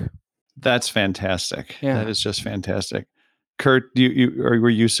finding. That's fantastic. Yeah. That is just fantastic. Kurt, were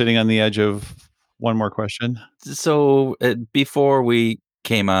you sitting on the edge of one more question? So before we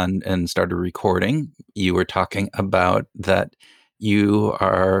came on and started recording, you were talking about that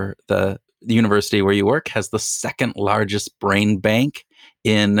the university where you work has the second largest brain bank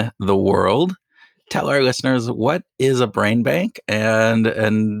in the world. Tell our listeners, what is a brain bank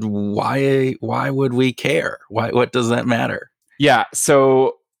and why would we care? What does that matter? Yeah.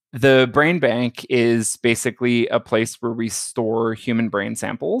 So the brain bank is basically a place where we store human brain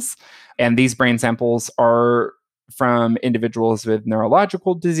samples. And these brain samples are from individuals with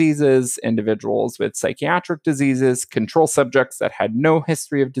neurological diseases, individuals with psychiatric diseases, control subjects that had no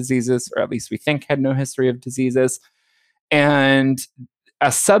history of diseases, or at least we think had no history of diseases. And a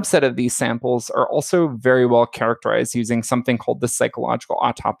subset of these samples are also very well characterized using something called the psychological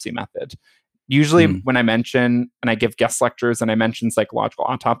autopsy method. Usually when I mention, and I give guest lectures and I mention psychological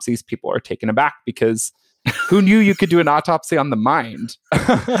autopsies, people are taken aback because who knew you could do an autopsy on the mind?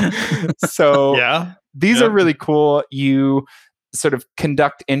 So these are really cool. You sort of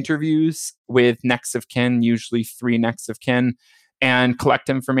conduct interviews with next of kin, usually 3 next of kin, and collect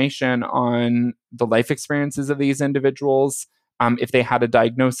information on the life experiences of these individuals. If they had a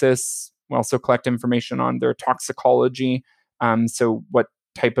diagnosis, we also collect information on their toxicology. So what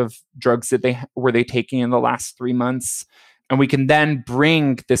type of drugs were they taking in the last 3 months? And we can then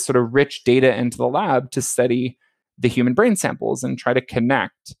bring this sort of rich data into the lab to study the human brain samples and try to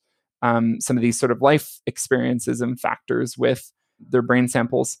connect some of these sort of life experiences and factors with their brain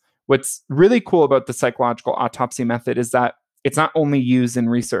samples. What's really cool about the psychological autopsy method is that it's not only used in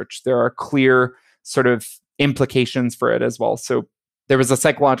research, there are clear sort of implications for it as well. So there was a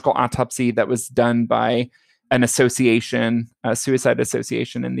psychological autopsy that was done by an association, a suicide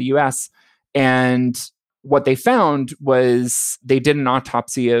association in the US. And what they found was they did an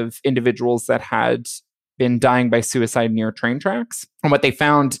autopsy of individuals that had been dying by suicide near train tracks. And what they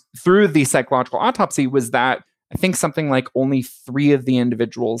found through the psychological autopsy was that I think something like only 3 of the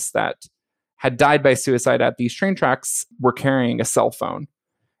individuals that had died by suicide at these train tracks were carrying a cell phone.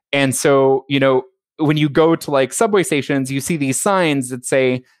 And so, when you go to like subway stations, you see these signs that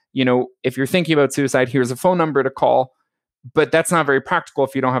say, if you're thinking about suicide, here's a phone number to call. But that's not very practical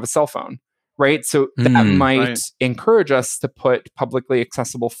if you don't have a cell phone, right? So that might encourage us to put publicly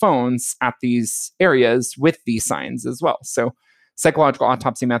accessible phones at these areas with these signs as well. So psychological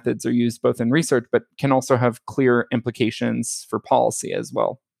autopsy methods are used both in research, but can also have clear implications for policy as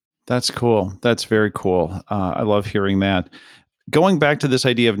well. That's cool. That's very cool. I love hearing that. Going back to this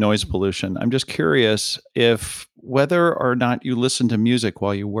idea of noise pollution, I'm just curious if whether or not you listen to music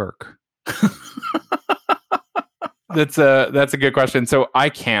while you work. That's a good question. So I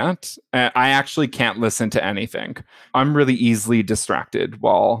can't. I actually can't listen to anything. I'm really easily distracted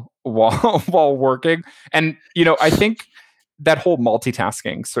while working. And I think that whole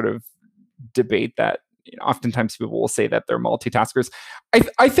multitasking sort of debate that oftentimes people will say that they're multitaskers.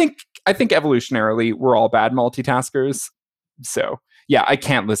 I think evolutionarily we're all bad multitaskers. So yeah, I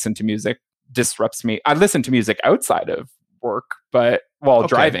can't listen to music. Disrupts me. I listen to music outside of work, but while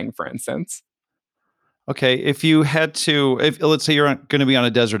driving, for instance. Okay, if you had to, let's say you're going to be on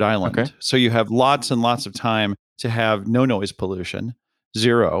a desert island, so you have lots and lots of time to have no noise pollution,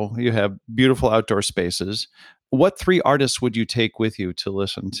 zero. You have beautiful outdoor spaces. What 3 artists would you take with you to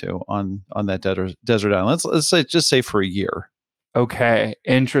listen to on that desert island? Let's say, just say for a year. Okay,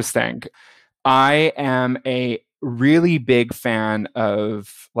 interesting. I am a really big fan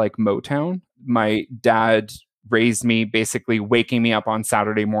of like Motown. My dad raised me basically waking me up on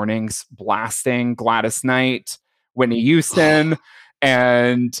Saturday mornings, blasting Gladys Knight, Whitney Houston.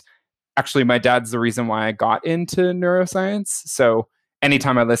 And actually, my dad's the reason why I got into neuroscience. So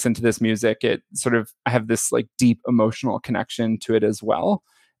anytime I listen to this music, I have this like deep emotional connection to it as well.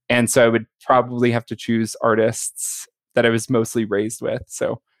 And so I would probably have to choose artists that I was mostly raised with.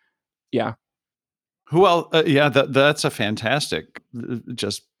 So yeah. That's a fantastic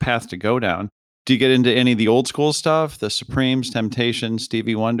just path to go down. Do you get into any of the old school stuff? The Supremes, Temptations,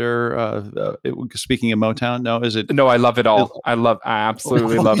 Stevie Wonder? Speaking of Motown, no, is it? No, I love it all. I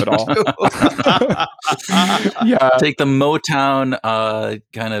absolutely love it all. Yeah, take the Motown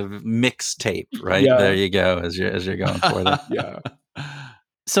kind of mixtape, right? Yeah. There you go, as you're going for that. Yeah.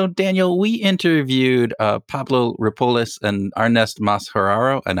 So, Daniel, we interviewed Pablo Ripolis and Ernest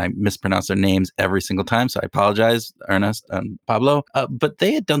Mascherano, and I mispronounce their names every single time, so I apologize, Ernest and Pablo. But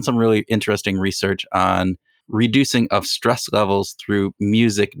they had done some really interesting research on reducing of stress levels through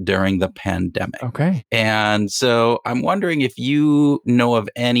music during the pandemic. Okay. And so I'm wondering if you know of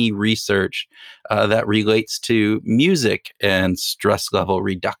any research that relates to music and stress level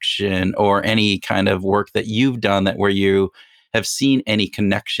reduction, or any kind of work that you've done where you have seen any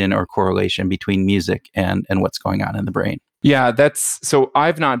connection or correlation between music and what's going on in the brain. Yeah, so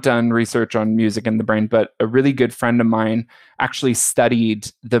I've not done research on music in the brain, but a really good friend of mine actually studied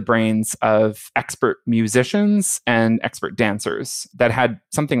the brains of expert musicians and expert dancers that had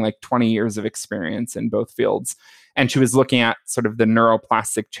something like 20 years of experience in both fields. And she was looking at sort of the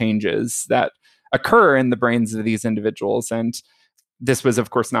neuroplastic changes that occur in the brains of these individuals. And this was, of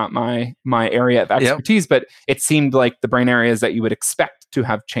course, not my area of expertise, but it seemed like the brain areas that you would expect to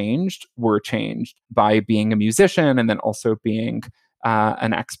have changed were changed by being a musician and then also being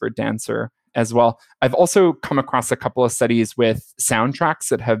an expert dancer as well. I've also come across a couple of studies with soundtracks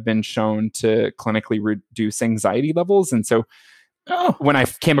that have been shown to clinically reduce anxiety levels. And so when I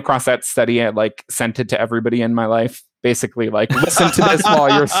came across that study, I sent it to everybody in my life. Basically, listen to this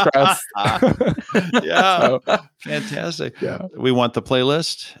while you're stressed. Yeah, fantastic. Yeah. We want the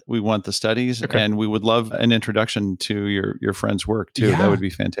playlist, we want the studies, and we would love an introduction to your friend's work too. Yeah. That would be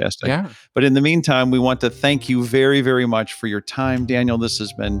fantastic. Yeah. But in the meantime, we want to thank you very, very much for your time, Daniel. This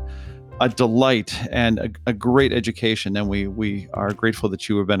has been a delight and a great education, and we are grateful that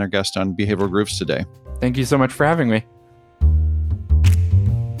you have been our guest on Behavioral Grooves today. Thank you so much for having me.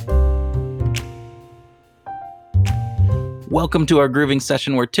 Welcome to our grooving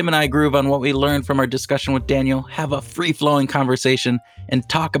session where Tim and I groove on what we learned from our discussion with Daniel, have a free-flowing conversation, and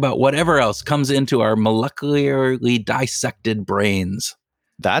talk about whatever else comes into our molecularly dissected brains.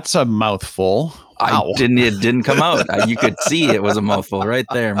 That's a mouthful. Wow. It didn't come out. You could see it was a mouthful right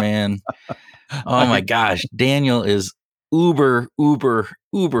there, man. Oh my gosh. Daniel is uber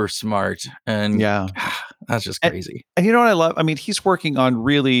smart. And that's just crazy. And you know what I love? I mean, he's working on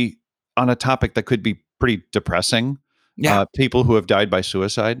a topic that could be pretty depressing. Yeah. People who have died by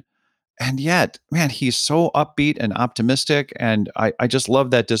suicide. And yet, man, he's so upbeat and optimistic. And I just love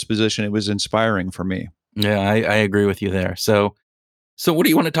that disposition. It was inspiring for me. Yeah, I agree with you there. So what do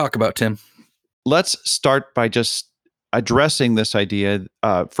you want to talk about, Tim? Let's start by just addressing this idea.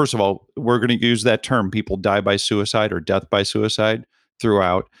 First of all, we're going to use that term, people die by suicide or death by suicide,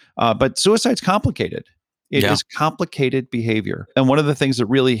 throughout. But suicide's complicated. It is complicated behavior. And one of the things that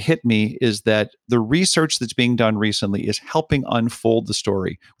really hit me is that the research that's being done recently is helping unfold the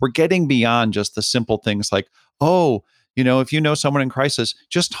story. We're getting beyond just the simple things like, if you know someone in crisis,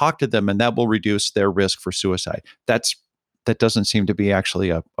 just talk to them and that will reduce their risk for suicide. That doesn't seem to be actually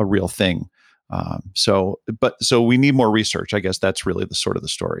a real thing. So we need more research. I guess that's really the sort of the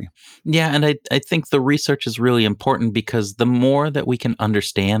story. Yeah. And I think the research is really important because the more that we can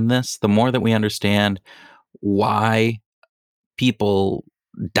understand this, the more that we understand why people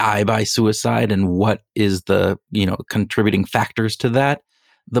die by suicide and what is the, contributing factors to that,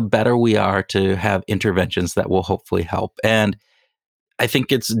 the better we are to have interventions that will hopefully help. And I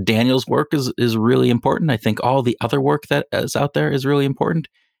think it's Daniel's work is really important. I think all the other work that is out there is really important.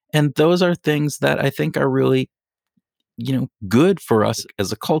 And those are things that I think are really, good for us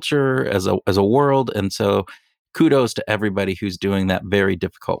as a culture, as a world. And so kudos to everybody who's doing that very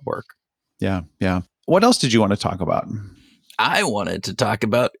difficult work. Yeah. Yeah. What else did you want to talk about? I wanted to talk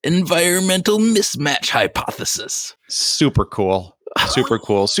about environmental mismatch hypothesis. Super cool. Super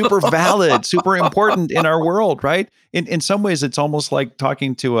cool. Super valid. Super important in our world, right? In some ways, it's almost like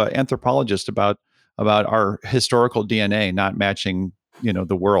talking to an anthropologist about our historical DNA not matching,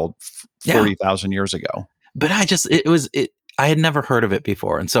 the world 40,000 years ago. But I had never heard of it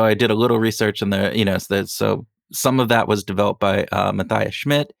before. And so I did a little research in there, so some of that was developed by Matthias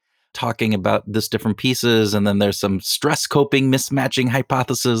Schmidt, talking about this different pieces. And then there's some stress coping mismatching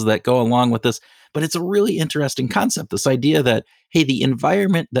hypotheses that go along with this. But it's a really interesting concept, this idea that, hey, the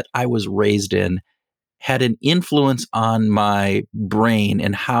environment that I was raised in had an influence on my brain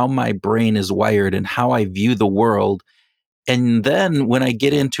and how my brain is wired and how I view the world. And then when I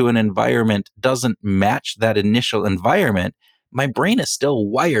get into an environment doesn't match that initial environment, my brain is still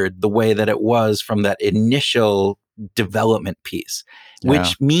wired the way that it was from that initial development piece,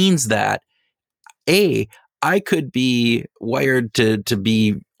 which means that I could be wired to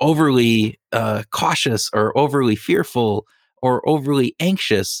be overly cautious or overly fearful or overly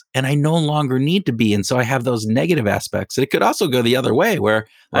anxious, and I no longer need to be. And so I have those negative aspects. It could also go the other way, where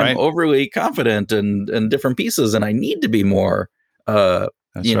I'm overly confident and different pieces, and I need to be more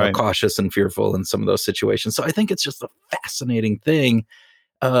cautious and fearful in some of those situations. So I think it's just a fascinating thing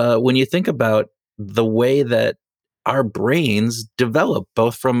when you think about the way that our brains develop,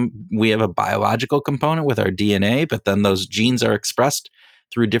 we have a biological component with our DNA, but then those genes are expressed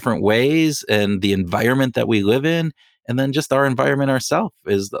through different ways, and the environment that we live in, and then just our environment ourselves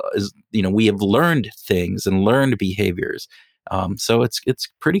is we have learned things and learned behaviors. So it's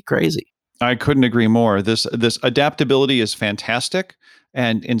pretty crazy. I couldn't agree more. This adaptability is fantastic,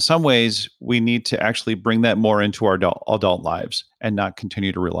 and in some ways, we need to actually bring that more into our adult lives and not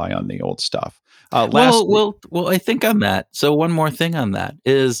continue to rely on the old stuff. Well, I think on that. So one more thing on that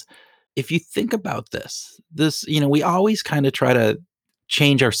is, if you think about this, we always kind of try to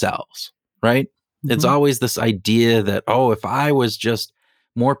change ourselves, right? Mm-hmm. It's always this idea that, if I was just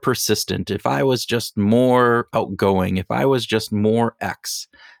more persistent, if I was just more outgoing, if I was just more X,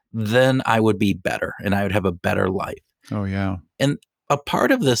 then I would be better and I would have a better life. Oh, yeah. And a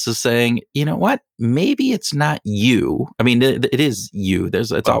part of this is saying, you know what? Maybe it's not you. I mean, it is you.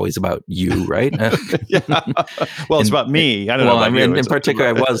 It's always about you, right? Yeah. Well, it's about me. I don't know. I mean, in particular,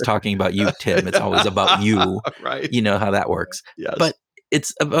 I was talking about you, Tim. It's always about you. Right. You know how that works. Yes. But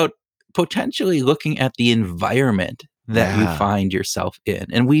it's about potentially looking at the environment that you find yourself in.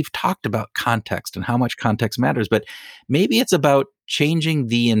 And we've talked about context and how much context matters, but maybe it's about changing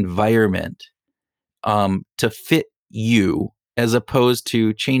the environment to fit you, as opposed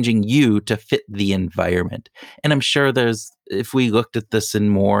to changing you to fit the environment. And I'm sure if we looked at this in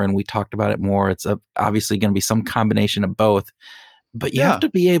more and we talked about it more, it's obviously going to be some combination of both. But you have to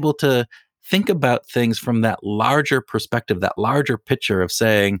be able to think about things from that larger perspective, that larger picture of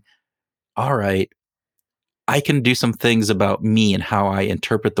saying, all right, I can do some things about me and how I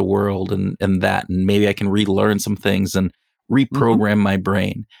interpret the world and maybe I can relearn some things and reprogram my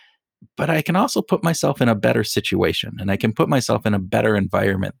brain. But I can also put myself in a better situation, and I can put myself in a better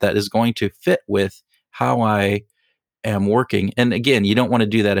environment that is going to fit with how I am working. And again, you don't want to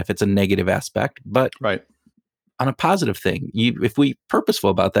do that if it's a negative aspect, but on a positive thing, if we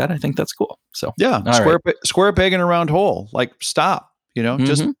purposeful about that, I think that's cool. So square peg in a round hole. Like, stop.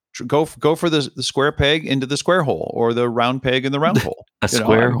 Just go for the square peg into the square hole, or the round peg in the round hole. A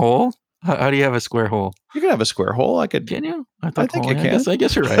square hole? How do you have a square hole? You can have a square hole. Can you? I think I can. I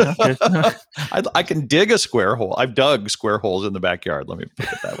guess you're right. Okay. I can dig a square hole. I've dug square holes in the backyard. Let me put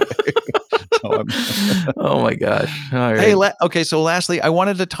it that way. Oh my gosh! All right. Hey, okay. So lastly, I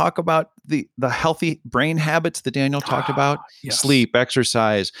wanted to talk about the healthy brain habits that Daniel talked about: sleep,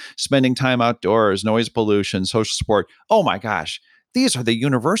 exercise, spending time outdoors, noise pollution, social support. Oh my gosh, these are the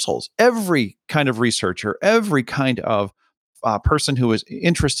universals. Every kind of researcher, every kind of person who is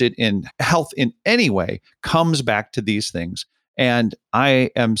interested in health in any way comes back to these things. And I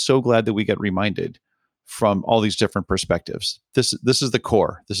am so glad that we get reminded from all these different perspectives. This is the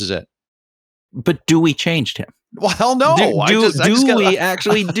core. This is it. But do we change, Tim? Well, hell no. Do we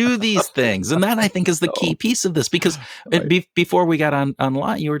actually do these things? And that, I think, is the key piece of this, because before we got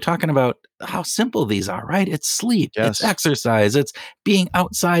online, you were talking about how simple these are, right? It's sleep, it's exercise, it's being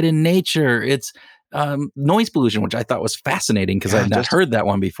outside in nature, it's noise pollution, which I thought was fascinating because I've not heard that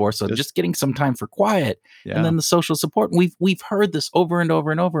one before. So just getting some time for quiet, and then the social support. We've heard this over and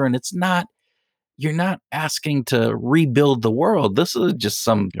over and over, and it's not. You're not asking to rebuild the world. This is just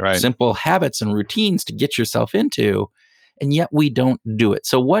some simple habits and routines to get yourself into, and yet we don't do it.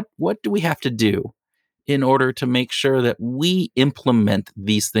 So what do we have to do in order to make sure that we implement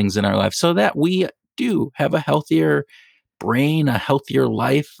these things in our life so that we do have a healthier brain, a healthier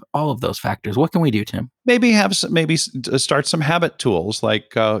life, all of those factors? What can we do, Tim? Maybe start some habit tools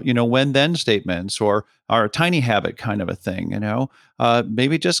like when then statements or a tiny habit kind of a thing.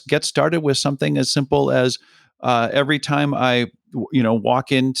 Maybe just get started with something as simple as every time I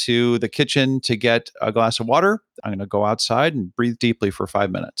walk into the kitchen to get a glass of water, I'm going to go outside and breathe deeply for 5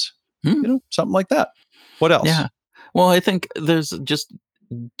 minutes. Something like that. What else? Yeah. Well, I think there's just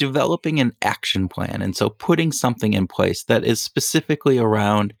developing an action plan. And so putting something in place that is specifically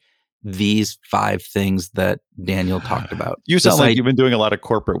around these 5 things that Daniel talked about. You sound like you've been doing a lot of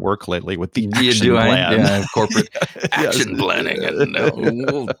corporate work lately with the action plan. Yeah, corporate action planning. And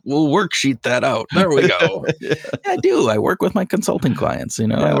we'll worksheet that out. There we go. Yeah, I do. I work with my consulting clients.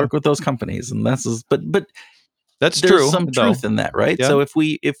 I work with those companies, and but that's there's true. Some truth in that, right? Yeah. So if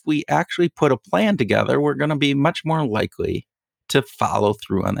we actually put a plan together, we're going to be much more likely to follow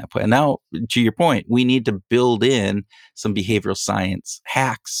through on that plan. Now, to your point, we need to build in some behavioral science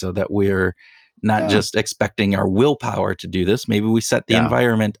hacks so that we're not just expecting our willpower to do this. Maybe we set the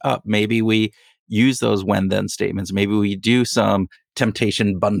environment up. Maybe we use those when then statements. Maybe we do some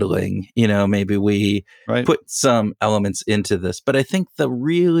temptation bundling. Maybe we put some elements into this. But I think the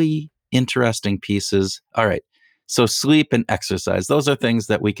really interesting piece is, all right, so sleep and exercise, those are things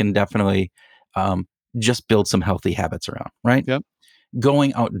that we can definitely just build some healthy habits around, right? Yep.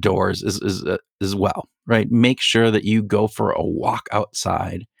 Going outdoors is as well, right? Make sure that you go for a walk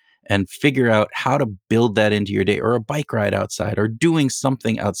outside and figure out how to build that into your day, or a bike ride outside, or doing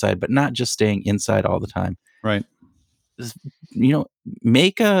something outside, but not just staying inside all the time. Right.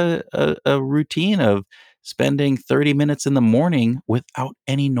 Make a routine of spending 30 minutes in the morning without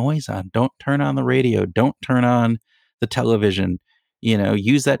any noise on. Don't turn on the radio. Don't turn on the television.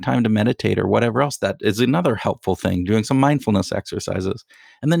 Use that time to meditate or whatever else. That is another helpful thing, doing some mindfulness exercises,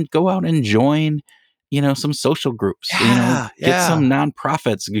 and then go out and join, some social groups, get some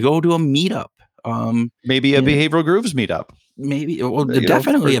nonprofits, go to a meetup. Maybe a Behavioral Grooves meetup. Maybe,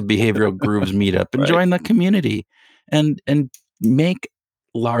 definitely a Behavioral Grooves meetup, and join the community and make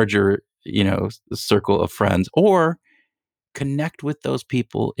larger, circle of friends, or connect with those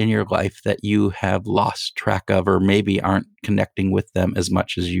people in your life that you have lost track of, or maybe aren't connecting with them as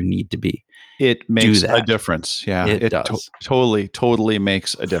much as you need to be. It makes a difference. Yeah, it does. Totally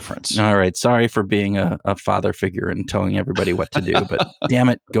makes a difference. All right. Sorry for being a father figure and telling everybody what to do, but damn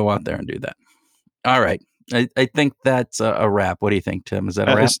it, go out there and do that. All right. I think that's a wrap. What do you think, Tim? Is that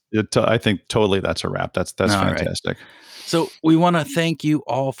a wrap? I think totally that's a wrap. That's fantastic. Right. So we want to thank you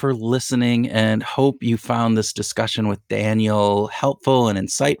all for listening, and hope you found this discussion with Daniel helpful and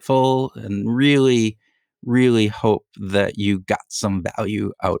insightful, and really, really hope that you got some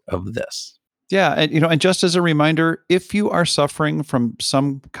value out of this. Yeah. And just as a reminder, if you are suffering from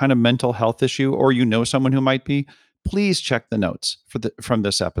some kind of mental health issue, or someone who might be, please check the notes from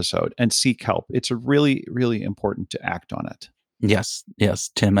this episode and seek help. It's really, really important to act on it. Yes,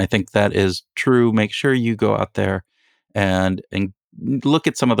 Tim, I think that is true. Make sure you go out there and look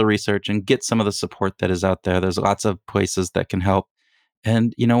at some of the research and get some of the support that is out there. There's lots of places that can help.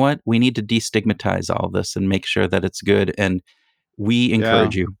 And you know what? We need to destigmatize all of this and make sure that it's good. And we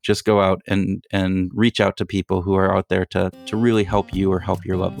encourage you, just go out and reach out to people who are out there to really help you or help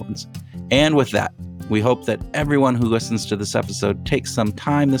your loved ones. And with that, we hope that everyone who listens to this episode takes some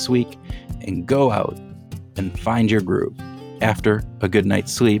time this week and go out and find your groove after a good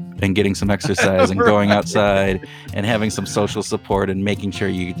night's sleep and getting some exercise and going outside and having some social support and making sure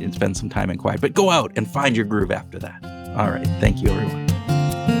you spend some time in quiet. But go out and find your groove after that. All right. Thank you, everyone.